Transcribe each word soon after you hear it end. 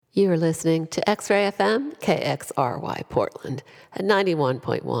You are listening to X-Ray FM, KXRY Portland at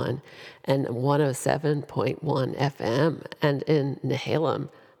 91.1 and 107.1 FM, and in Nehalem,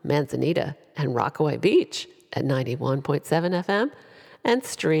 Manzanita, and Rockaway Beach at 91.7 FM, and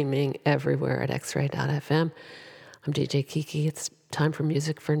streaming everywhere at xray.fm. I'm DJ Kiki. It's time for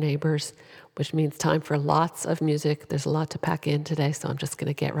Music for Neighbors, which means time for lots of music. There's a lot to pack in today, so I'm just going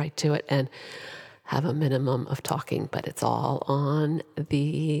to get right to it and have a minimum of talking, but it's all on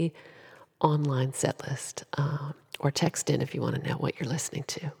the online set list, or text in if you want to know what you're listening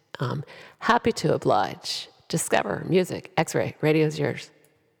to. Happy to oblige. Discover music. X-Ray. Radio's yours.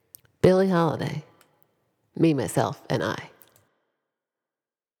 Billie Holiday. Me, Myself, and I.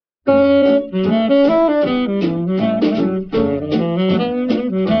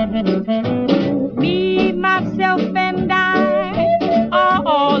 Me, myself, and I are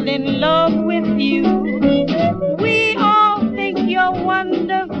all in love with you. We all think you're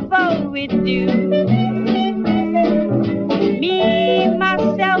wonderful, we do. Me,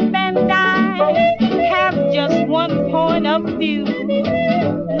 myself, and I have just one point of view.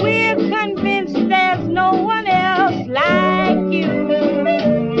 We're convinced there's no one else like you.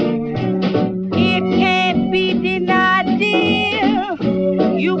 It can't be denied, dear.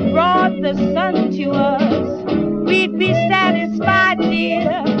 You brought the sun to us. We'd be satisfied,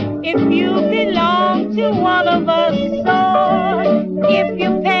 dear, if you belong to one of us. So if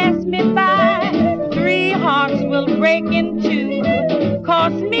you pass me by, 3 hearts will break in 2.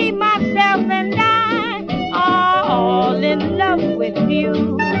 'Cause me, myself, and I are all in love with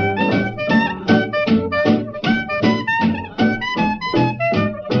you.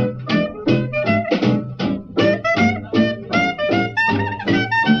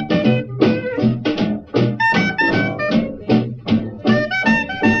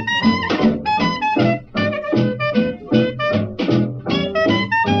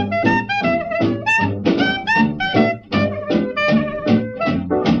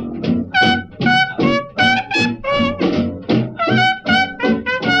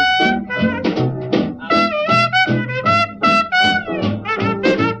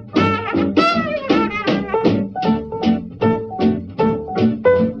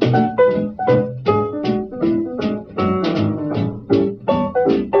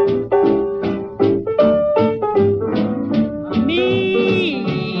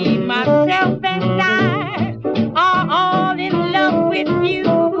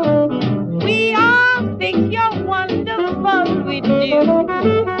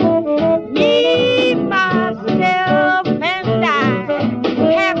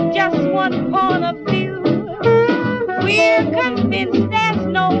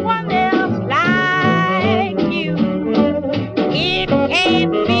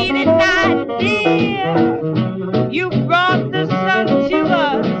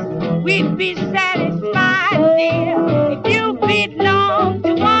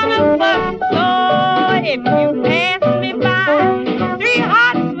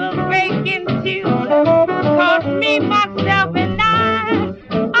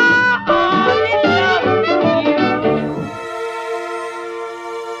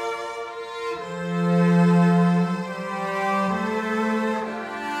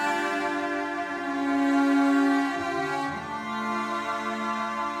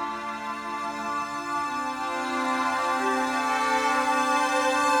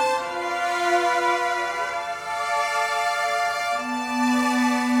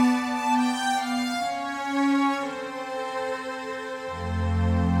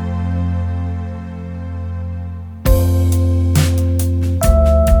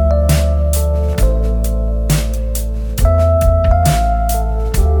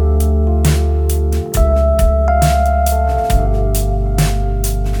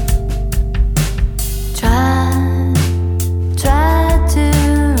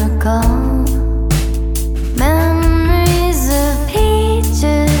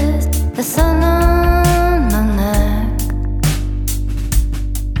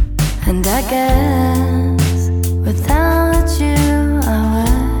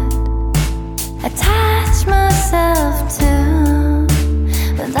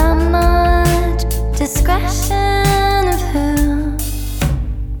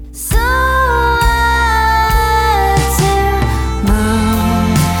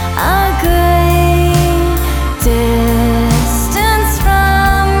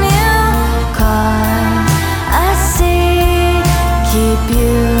 Keep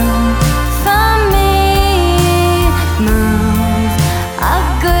you from me, moon.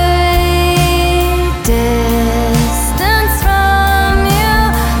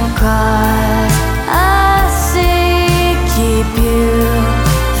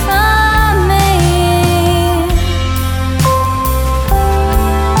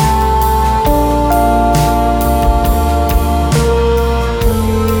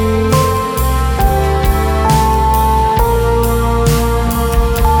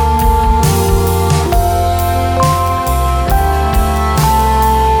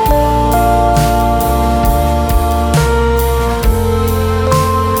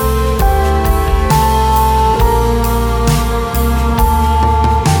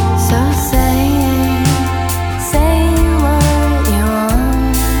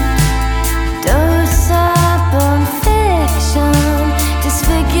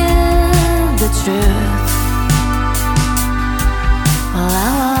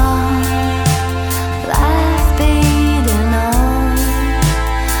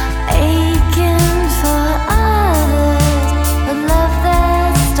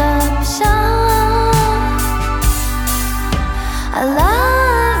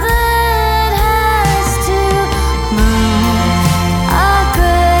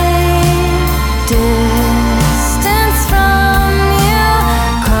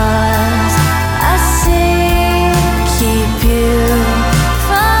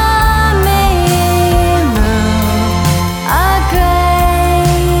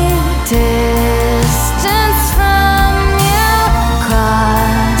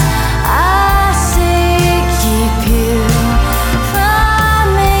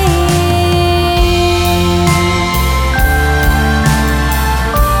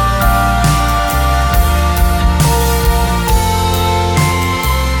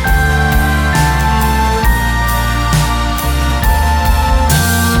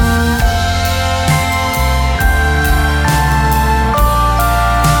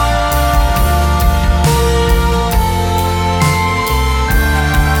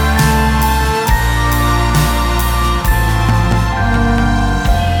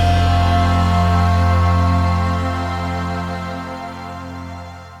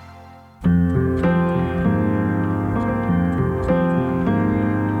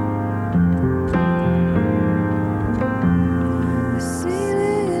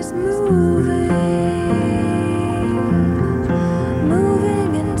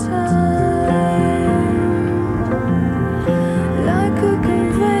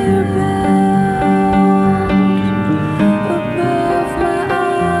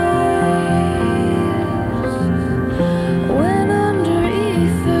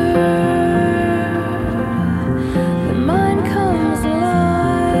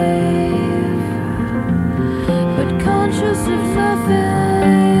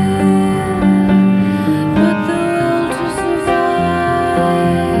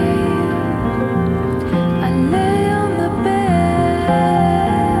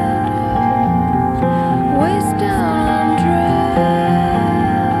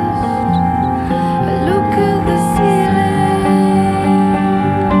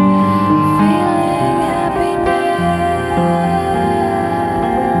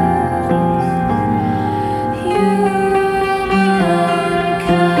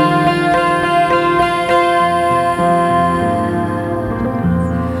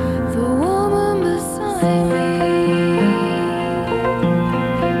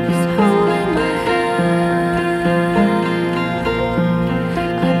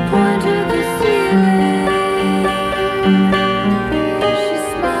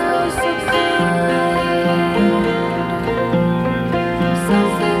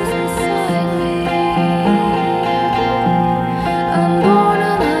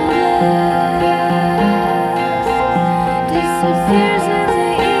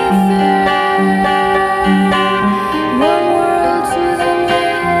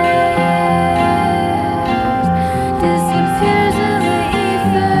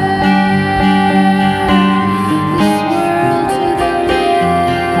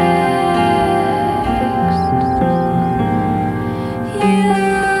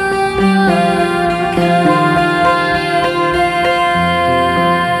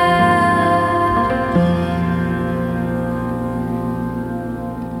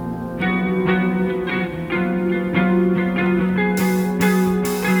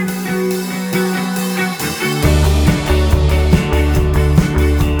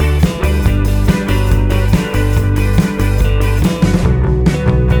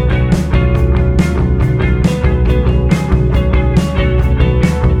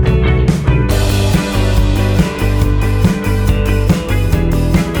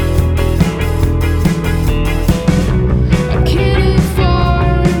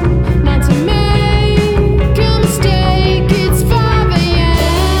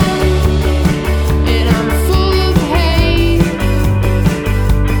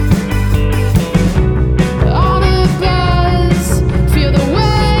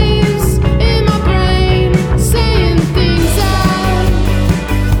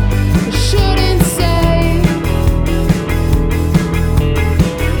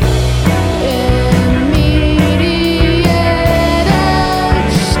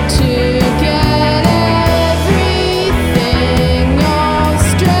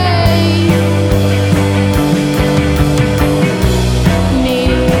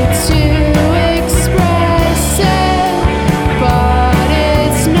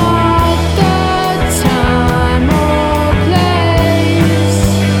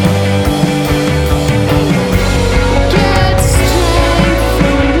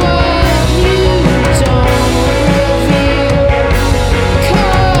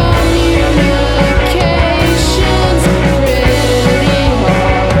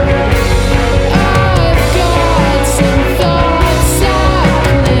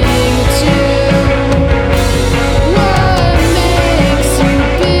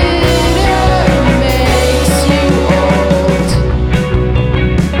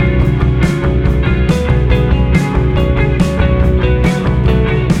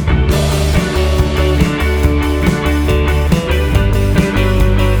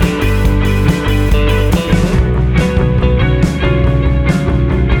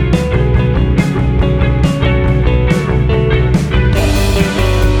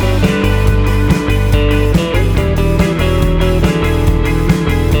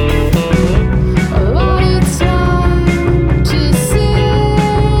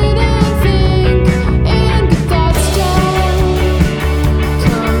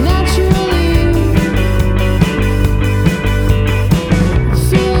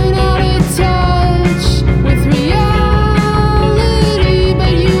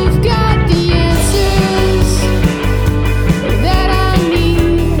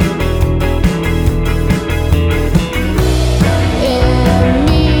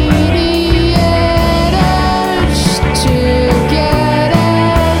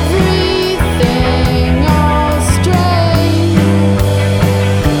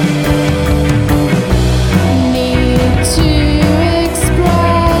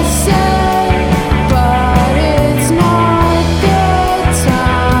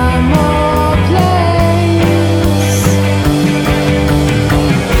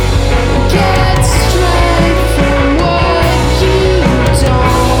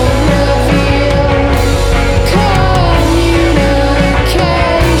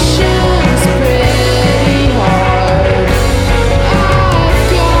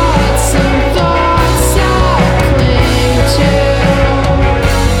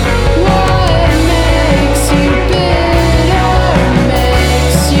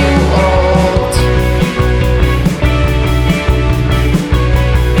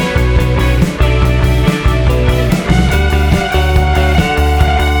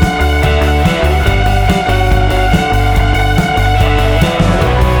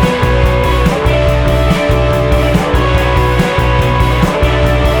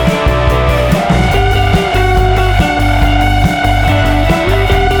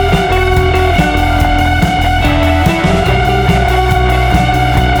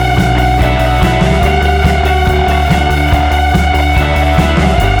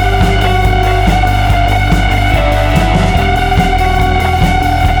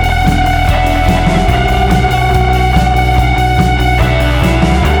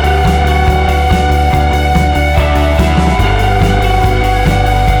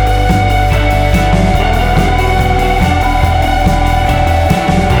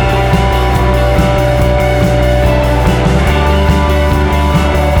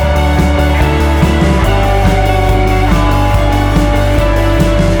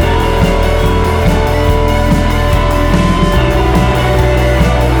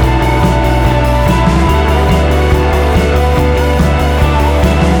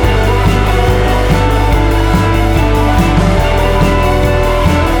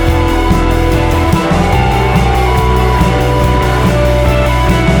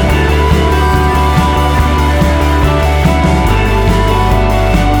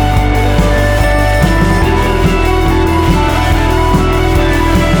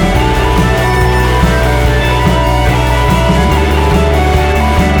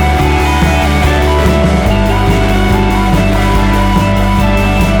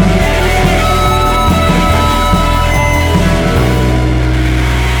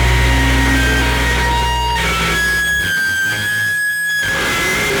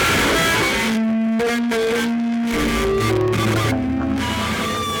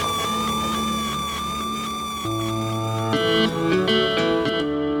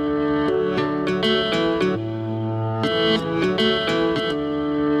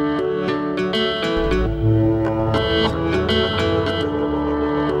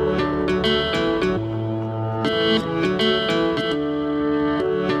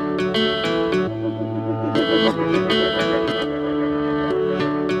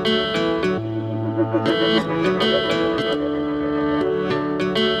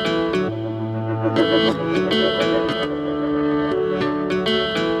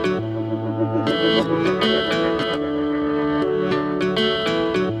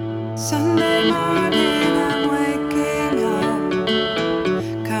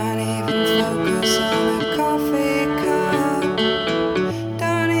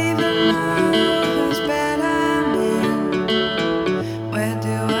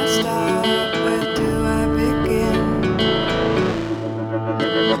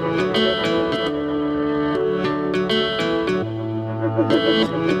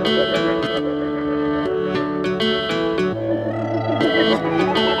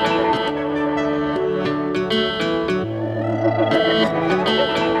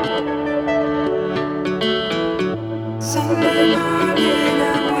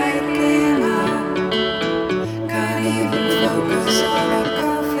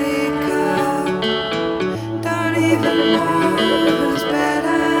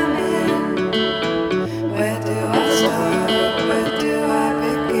 Where do I start? Where do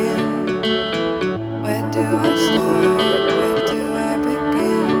I begin?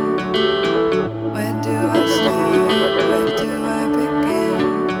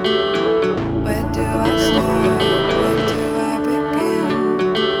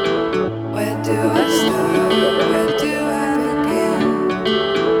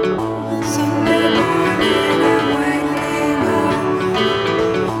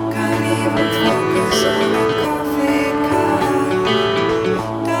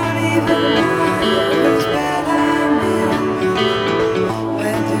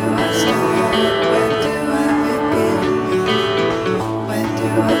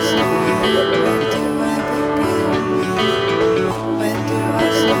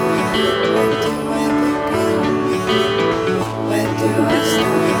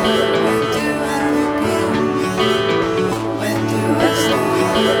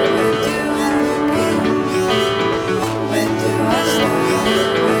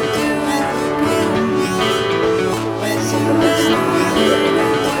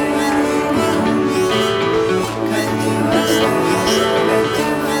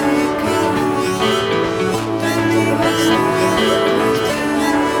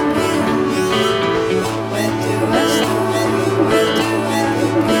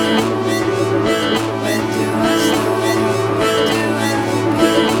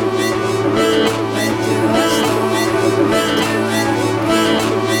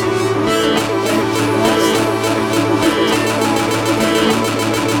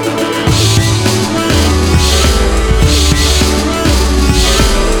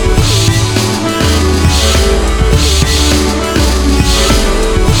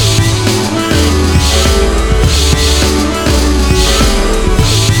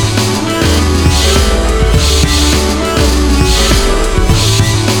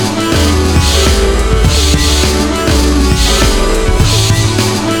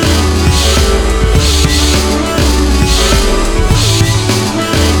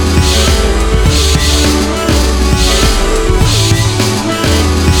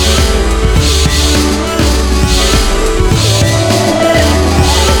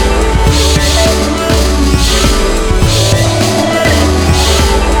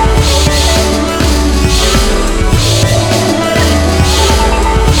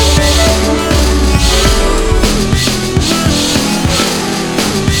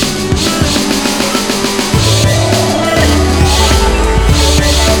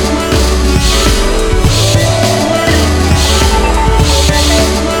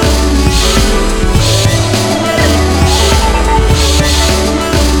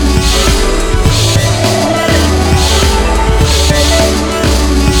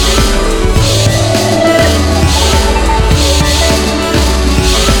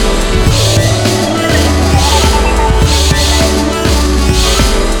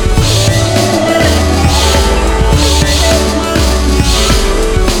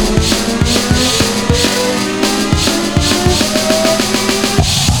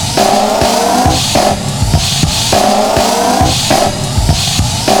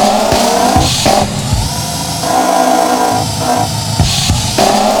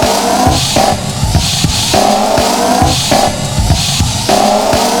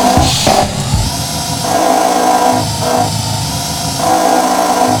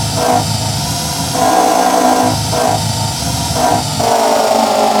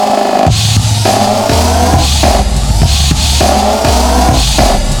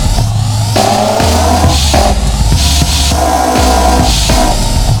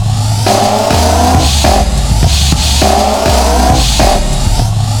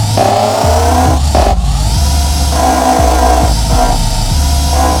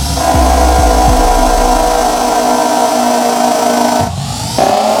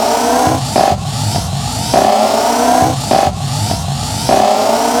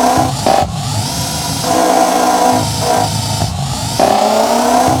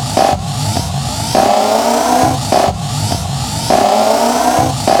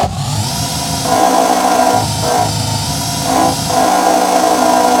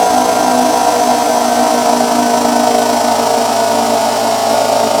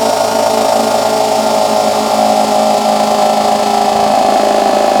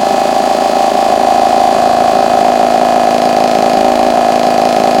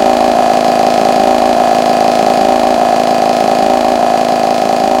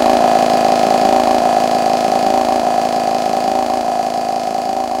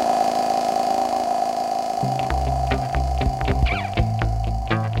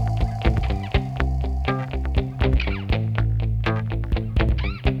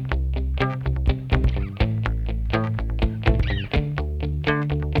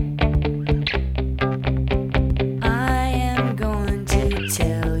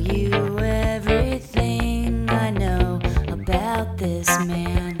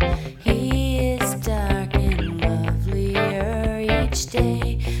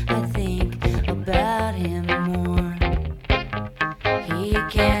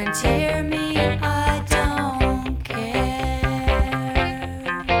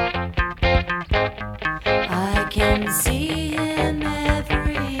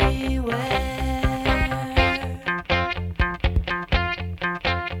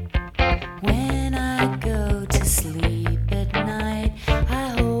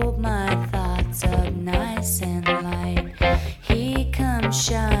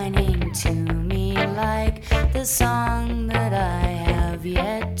 shining to me like the song that I have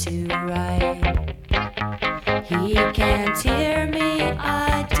yet to write. He can't hear me,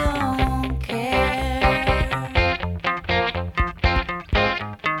 I don't care.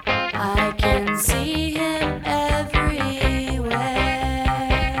 I can see him everywhere.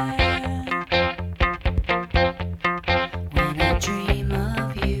 When I dream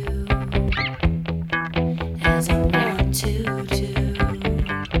of you, as I want to do.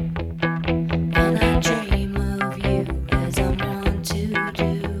 When I dream of you, as I want to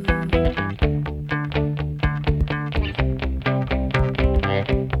do.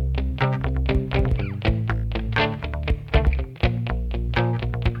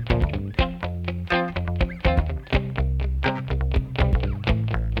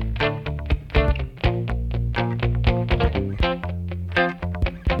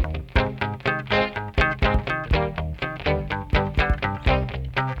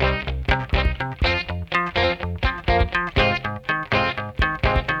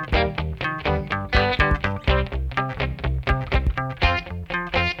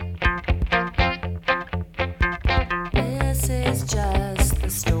 This is just the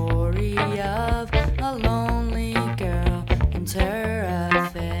story of a lonely girl and her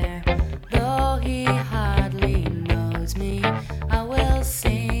affair. Though he hardly knows me, I will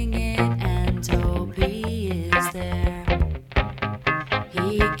sing it and hope he is there.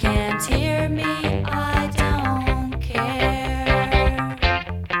 He can't hear me, I don't care.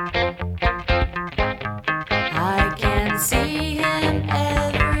 I can see him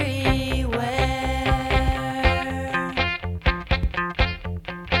everywhere.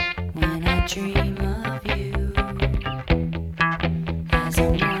 When I dream of you, as I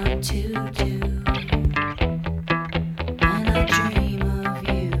want to do. When I dream of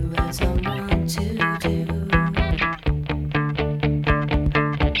you, as I want to do.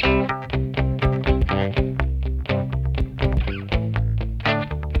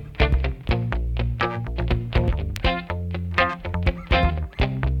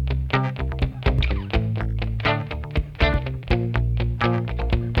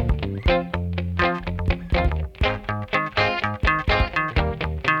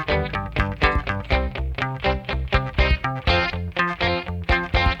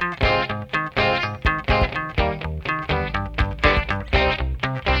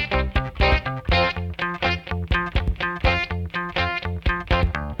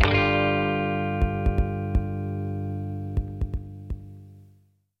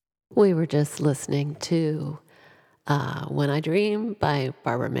 We were just listening to When I Dream by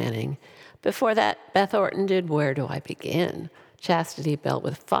Barbara Manning. Before that, Beth Orton did Where Do I Begin? Chastity Belt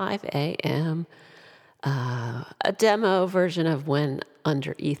with 5 a.m. A demo version of When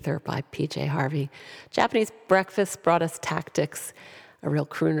Under Ether by PJ Harvey. Japanese Breakfast brought us Tactics, a real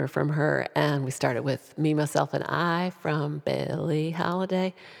crooner from her. And we started with Me, Myself, and I from Billie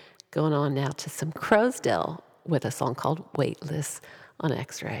Holiday. Going on now to some Crowsdale with a song called Weightless on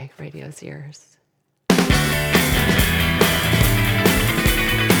X-Ray. Radio's yours.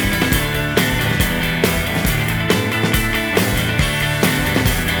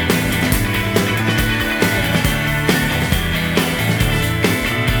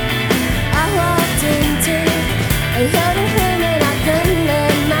 I walked into a young woman, I couldn't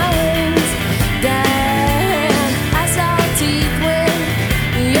let my wings down. I saw teeth when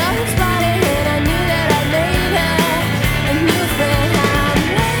young spotted, and I knew that I made her a new friend. I'm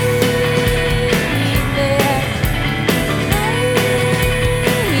waiting there.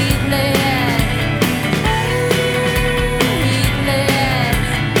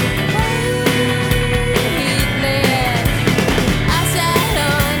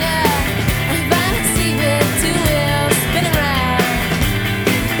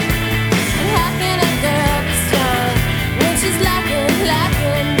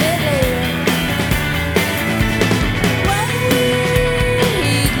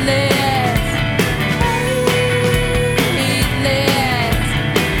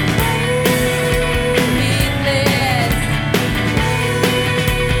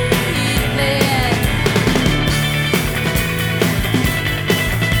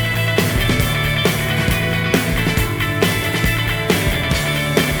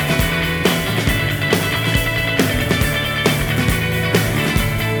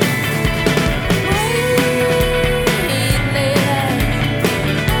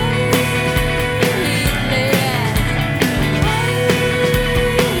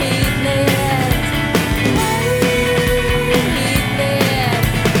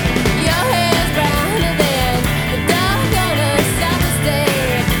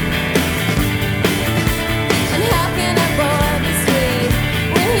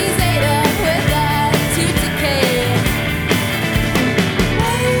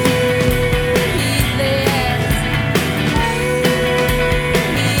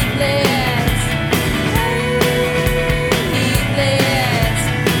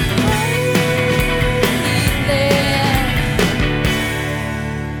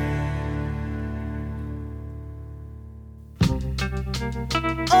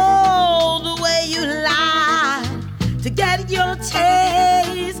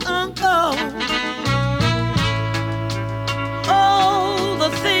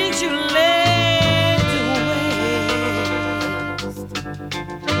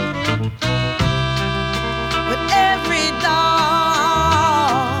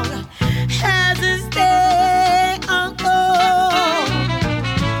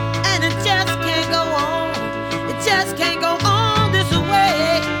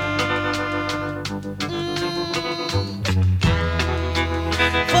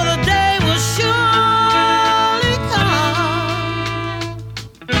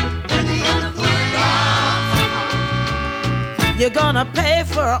 you're gonna pay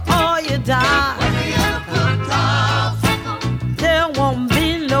for all you die. There won't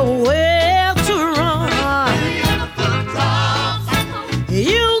be nowhere to run.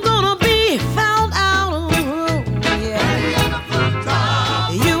 You're gonna be found out.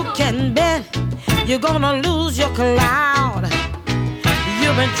 Yeah. You can bet you're gonna lose your cloud.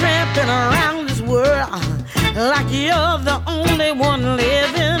 You've been tramping around this world like you're the only one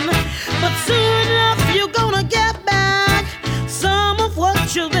living. But soon enough you're gonna get back some of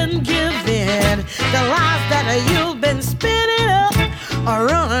what you've been given. The lies that you've been spinning up are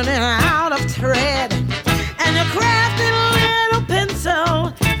running out of thread, and your crafty little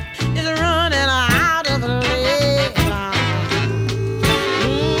pencil is running out of lead.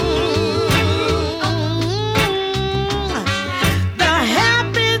 The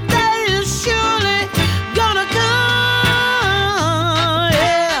happy day is surely gonna come.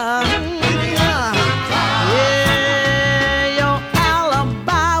 Yeah, yeah, your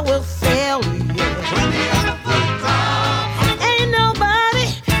alibi will fail you. Ain't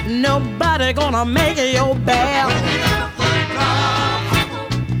nobody gonna make your bail.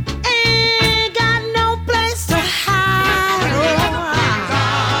 Ain't got no place to hide.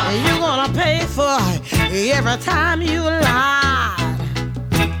 You're gonna pay for every time you lie.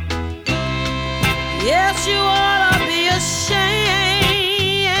 Yes, you ought to be ashamed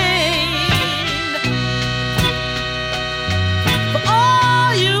for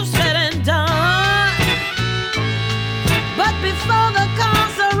all you've said and done. But before the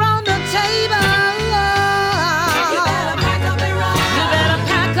cards are on the table, you better pack up and run. You better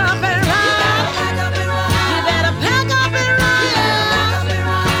pack up and run. You better pack up and run.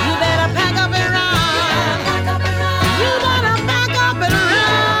 You better pack up and run. You better pack up and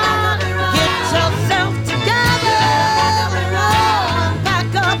run. Get yourself together.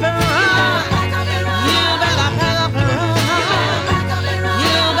 Pack up and run. You better pack up and run. You better pack up and run. You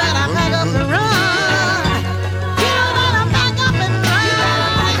better pack up and run.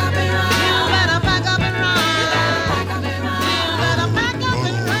 You better pack up and run. You better pack up and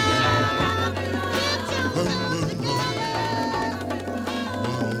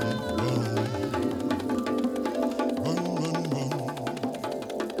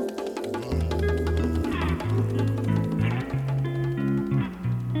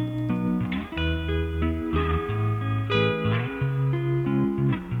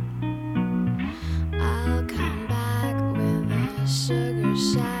I'll come back with a sugar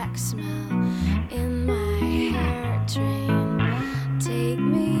shack smell in my hair train. Take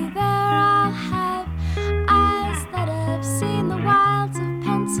me there, I'll have eyes that have seen the wilds of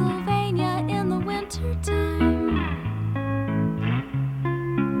Pennsylvania in the wintertime.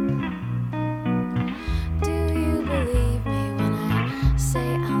 Do you believe me when I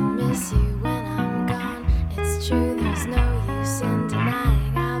say I'll miss you when I'm gone? It's true, there's no use in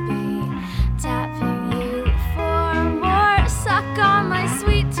denying I'll be tapping you for more. Suck on my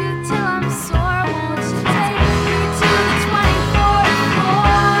sweet tooth till I'm sore. Won't you take me to the 24th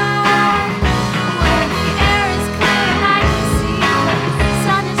floor, where the air is clear and I can see the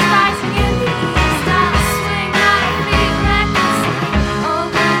sun is rising in the east? I'll swing my feet recklessly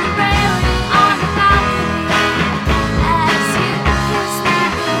over the railing on the balcony as you kiss me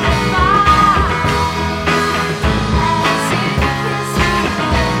goodbye. As you kiss me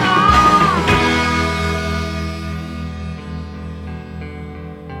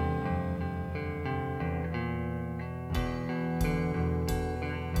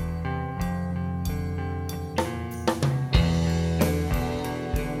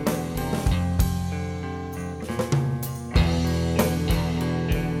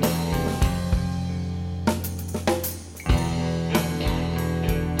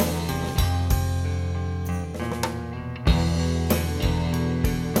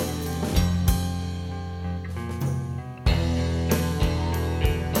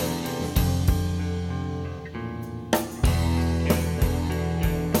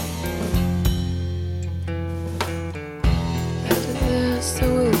After this, there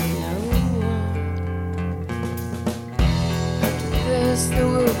will be no one. After this, there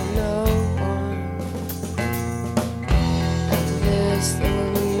will be no one. After this, there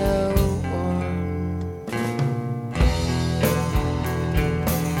will be no one.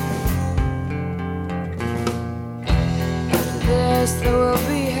 After this, there will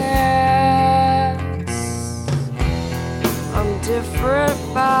be heads on different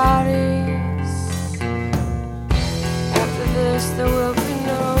bodies. After this, there will be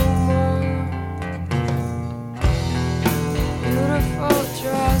no more beautiful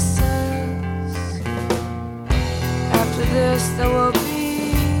dresses. After this, there will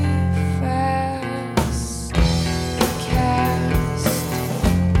be fast cats.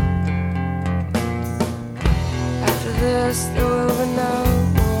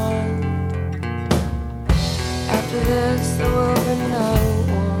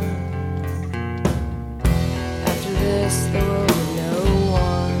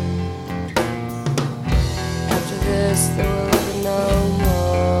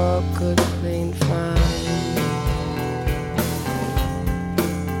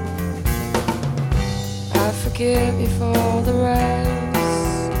 forgive you for the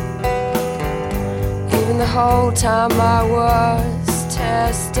rest. Even the whole time I was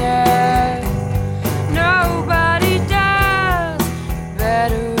tested, nobody does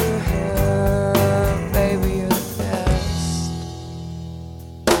better. Baby, you're the best.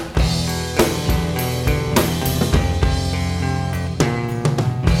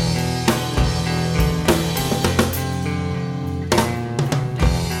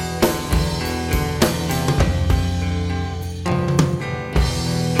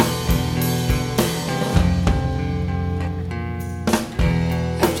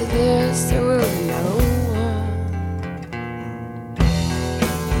 After this, there will be no one.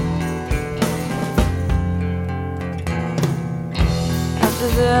 After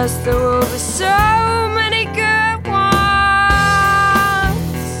this, there will be so many good ones.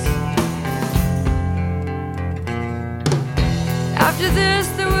 After this,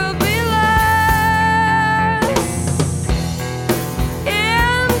 there will be less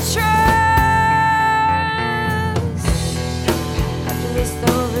interest. After this,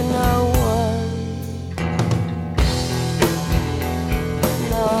 there will be no one.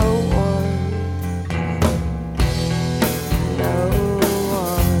 No one. No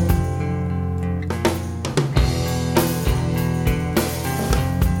one.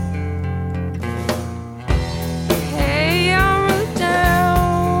 Hey, I'm really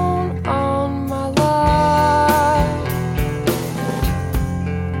down on my luck.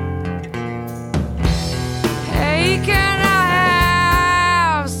 Hey, can I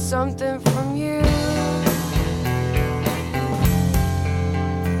have something from you?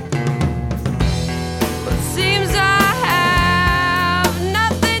 Well, it seems I have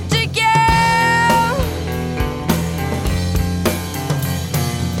nothing to give.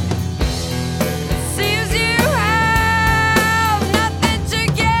 It seems you have nothing to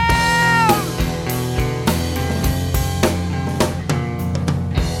give.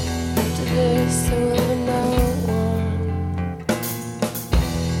 After this, there will be no one.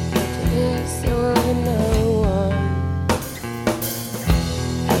 After this, there will be no one.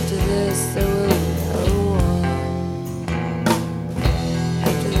 After this, there will be no one.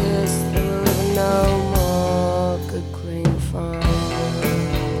 After this, there will be no more good, clean fun.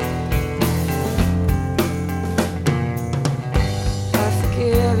 I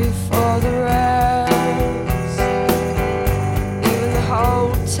forgive you for the rest. Even the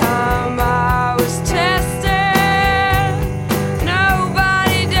whole time I was tested,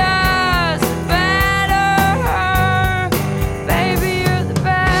 nobody does better. Baby, you're the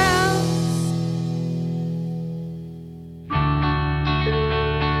best.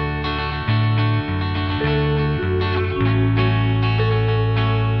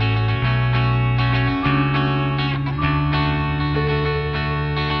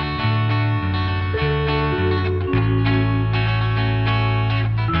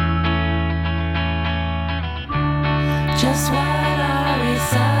 Just what are we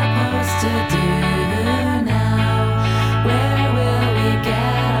supposed to do now? Where will we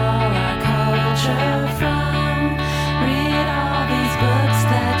get all our culture from? Read all these books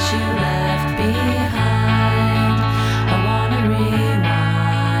that you left behind. I wanna rewind.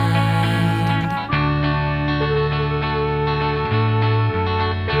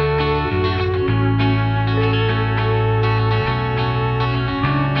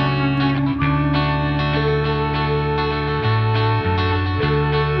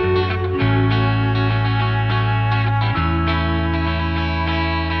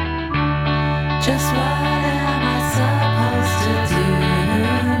 Just what am I supposed to do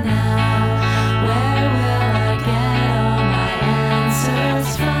now? Where will I get all my answers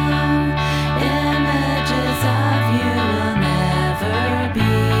from? Images of you will never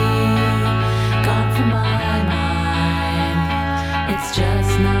be gone from my mind. It's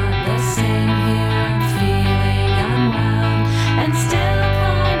just not the same here. I'm feeling unwound and still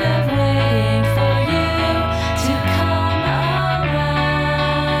kind of waiting for you to come around.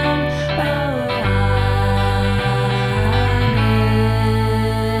 Oh,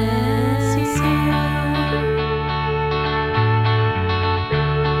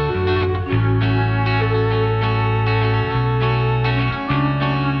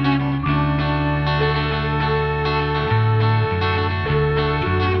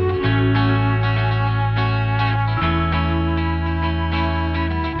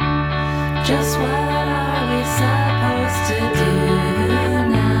 Just what are we supposed to do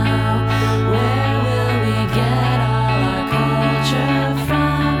now? Where will we get all our culture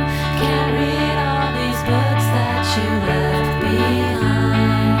from? Can't read all these books that you left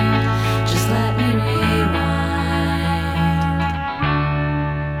behind. Just let me rewind.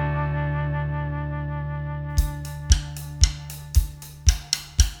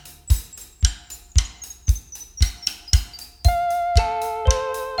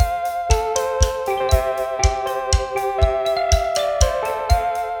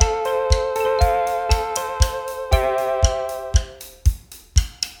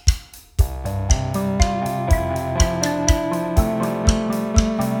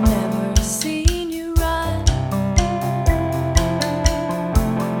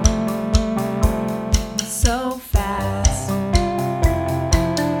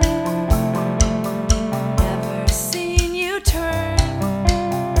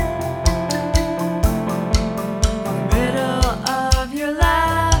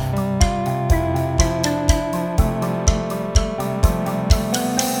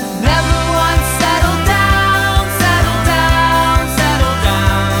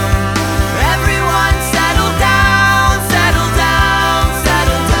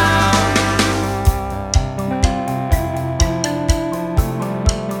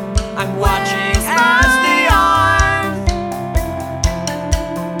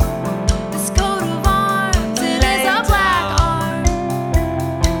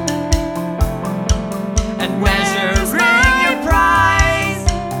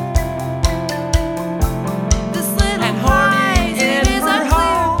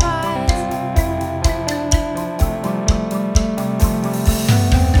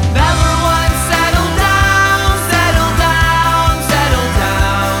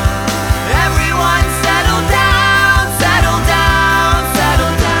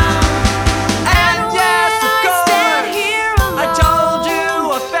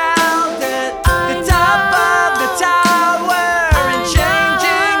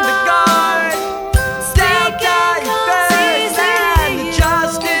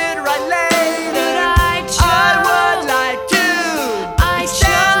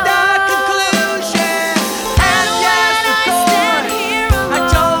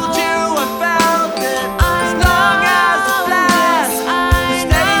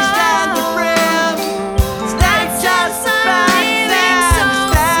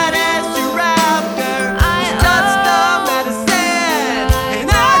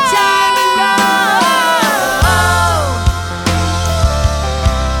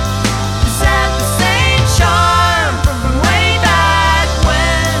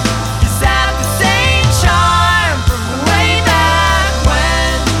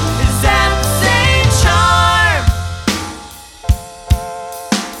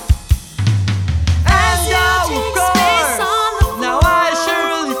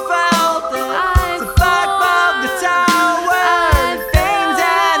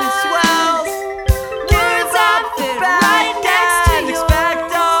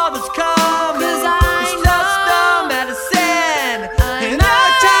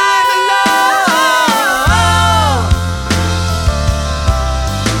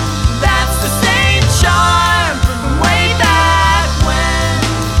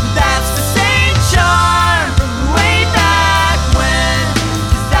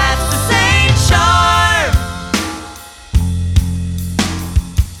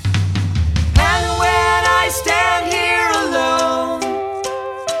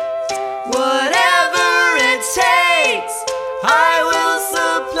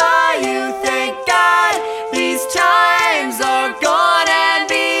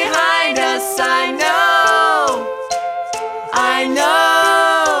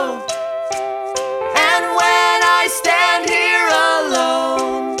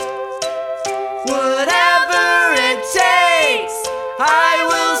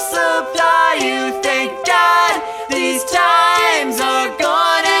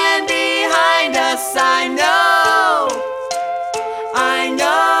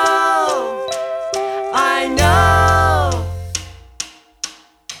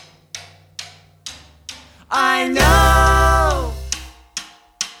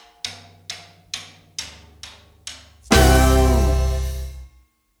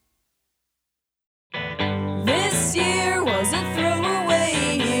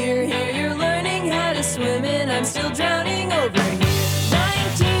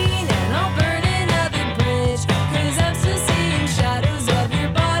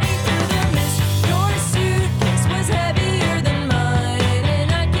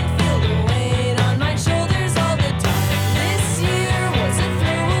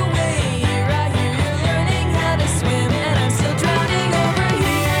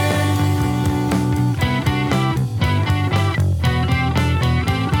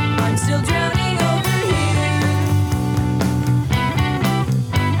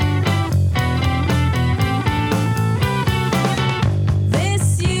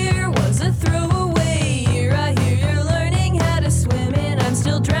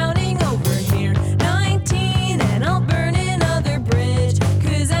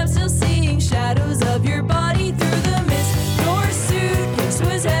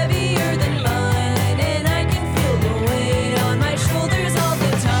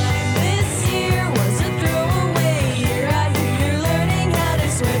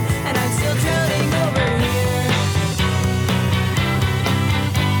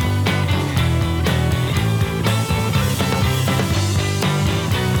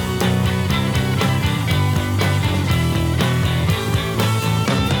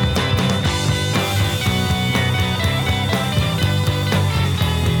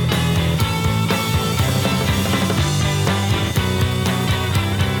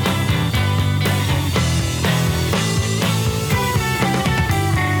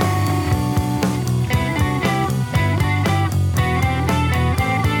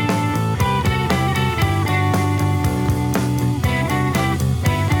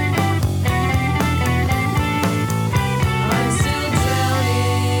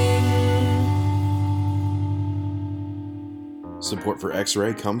 Support for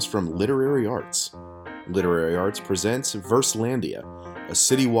X-Ray comes from Literary Arts. Literary Arts presents Verselandia, a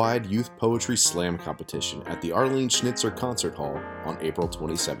citywide youth poetry slam competition at the Arlene Schnitzer Concert Hall on April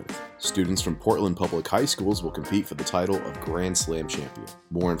 27th. Students from Portland Public High Schools will compete for the title of Grand Slam Champion.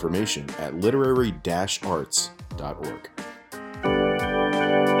 More information at literary-arts.org.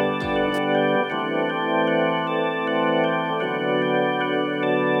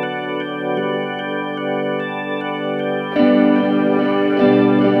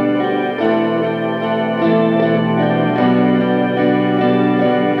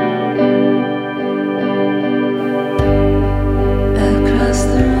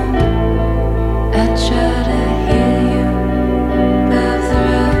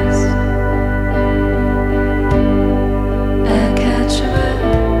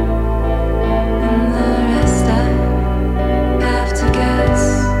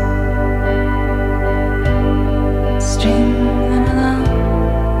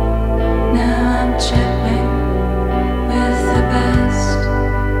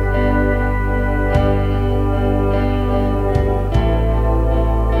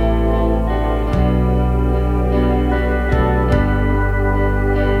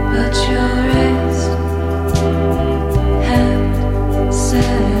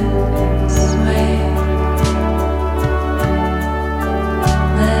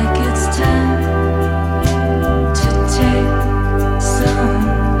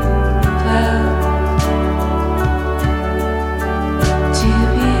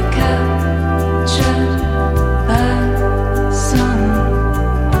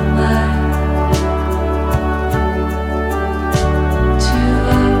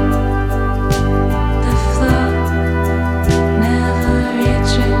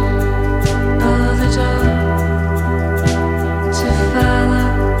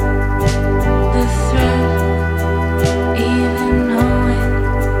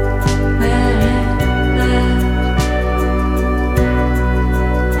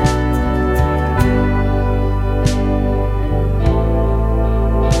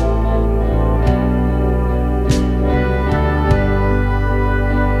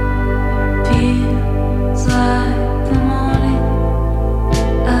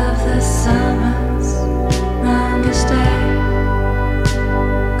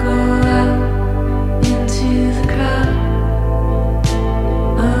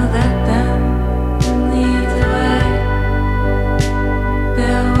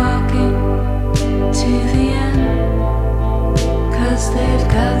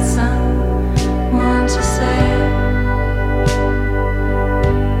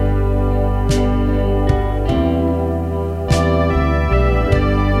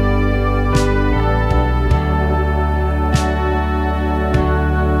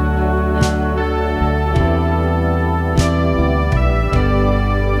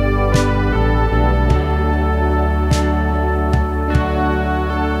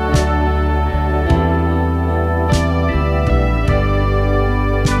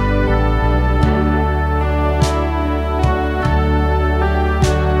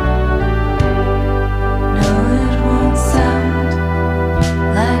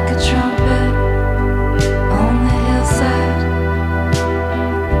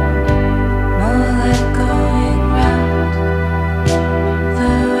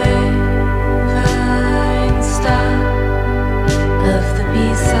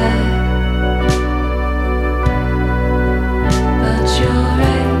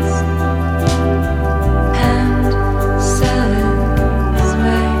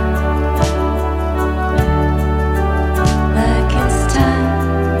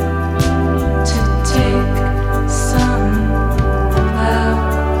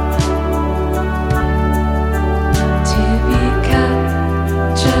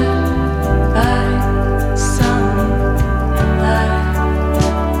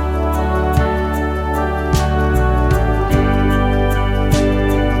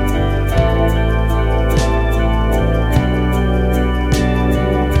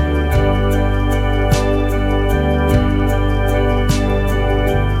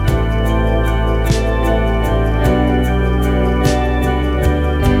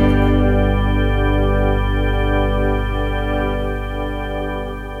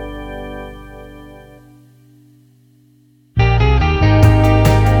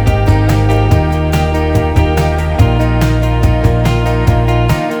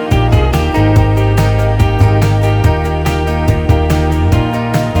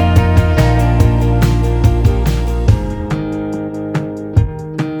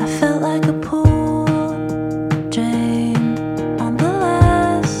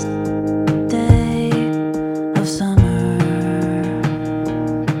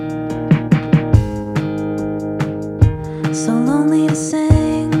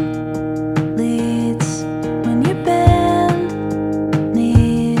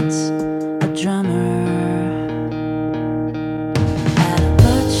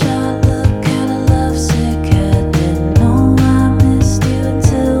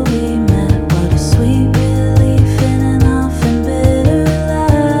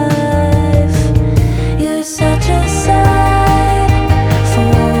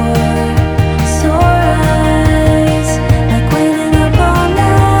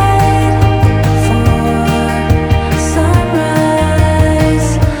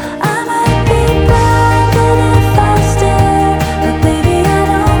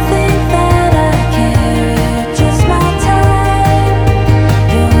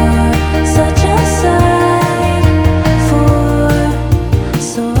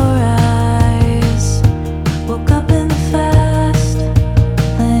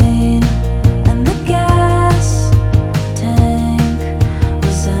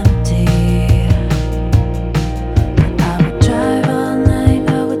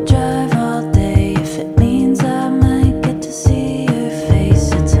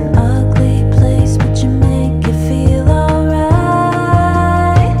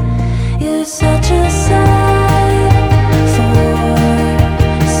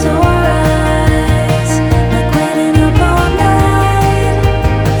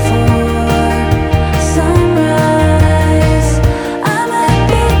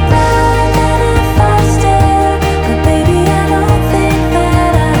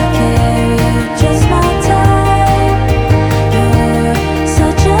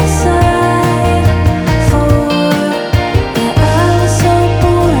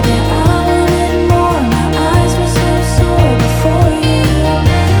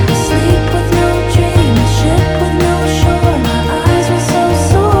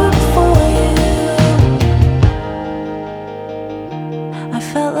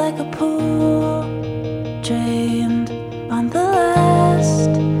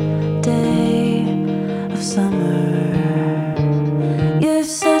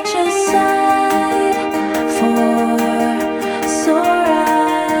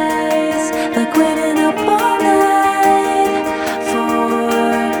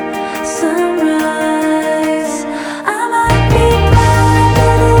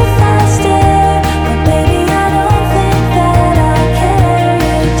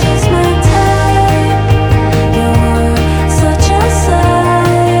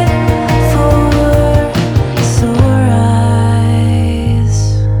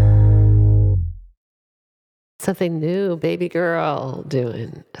 something new. Baby Girl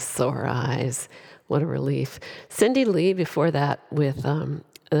doing Sore Eyes. What a relief. Cindy Lee before that with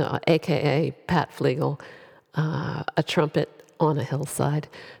AKA Pat Flegel, A Trumpet on a Hillside.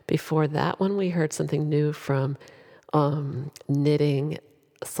 Before that one, we heard something new from Knitting,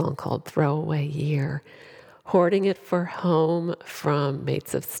 a song called Throwaway Year. Hoarding It for Home from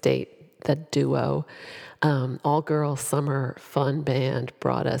Mates of State, the duo. All-girl summer fun band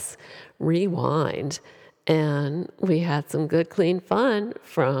brought us Rewind. And we had some good, clean fun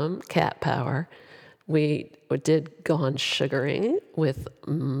from Cat Power. We did Gone Sugaring with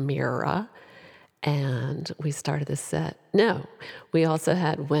Mira. And we started the set. No, we also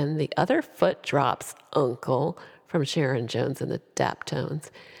had When the Other Foot Drops, Uncle from Sharon Jones and the Daptones.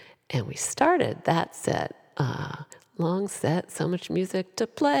 And we started that set, long set, so much music to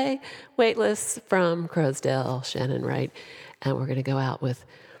play, Weightless from Crowsdale, Shannon Wright. And we're going to go out with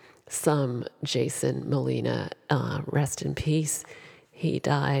some Jason Molina, rest in peace. He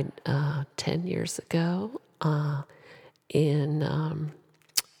died 10 years ago in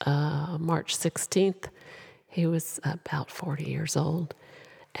March 16th. He was about 40 years old.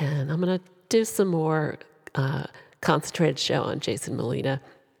 And I'm going to do some more concentrated show on Jason Molina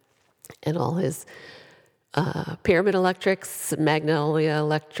and all his Pyramid Electrics, Magnolia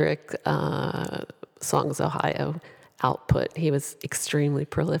Electric, Songs Ohio output. He was extremely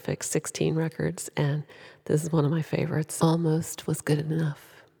prolific, 16 records, and this is one of my favorites. Almost Was Good Enough.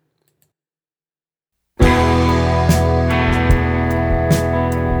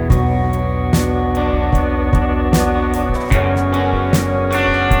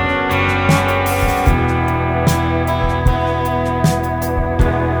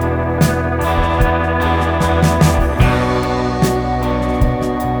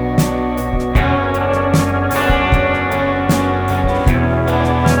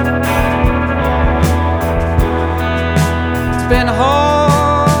 Been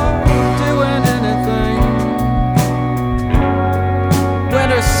hard doing anything.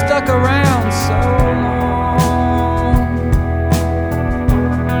 Winter stuck around so long.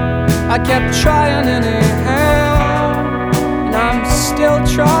 I kept trying anyhow, and I'm still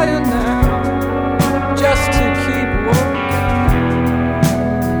trying now.